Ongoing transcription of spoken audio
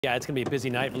Yeah, it's going to be a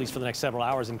busy night, at least for the next several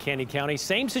hours in Canyon County.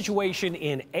 Same situation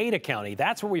in Ada County.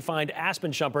 That's where we find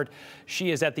Aspen Shumpert.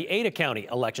 She is at the Ada County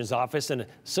Elections Office, and a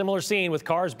similar scene with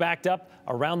cars backed up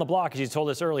around the block, as you told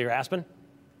us earlier. Aspen?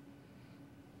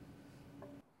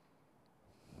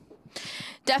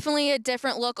 Definitely a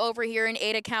different look over here in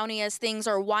Ada County as things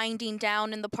are winding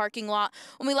down in the parking lot.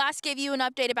 When we last gave you an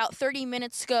update about 30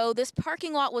 minutes ago, this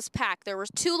parking lot was packed. There was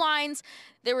two lines.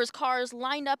 There was cars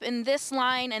lined up in this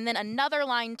line and then another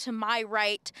line to my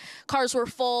right. Cars were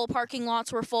full. Parking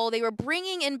lots were full. They were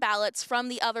bringing in ballots from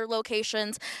the other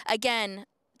locations. Again,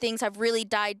 things have really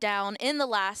died down in the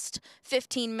last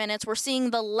 15 minutes. We're seeing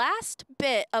the last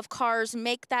bit of cars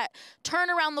make that turn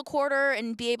around the quarter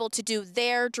and be able to do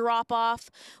their drop off.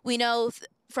 We know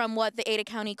from what the Ada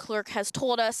County clerk has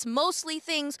told us, mostly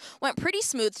things went pretty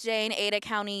smooth today in Ada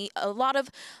County. A lot of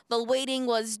the waiting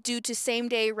was due to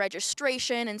same-day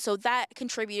registration, and so that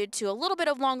contributed to a little bit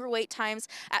of longer wait times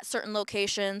at certain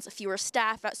locations, fewer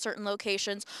staff at certain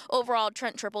locations. Overall,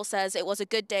 Trent Triple says it was a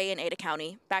good day in Ada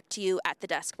County. Back to you at the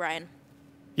desk, Brian.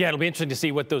 Yeah, it'll be interesting to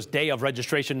see what those day of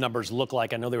registration numbers look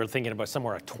like. I know they were thinking about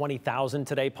somewhere at 20,000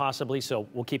 today, possibly. So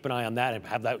we'll keep an eye on that and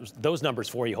have those numbers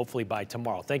for you, hopefully by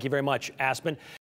tomorrow. Thank you very much, Aspen.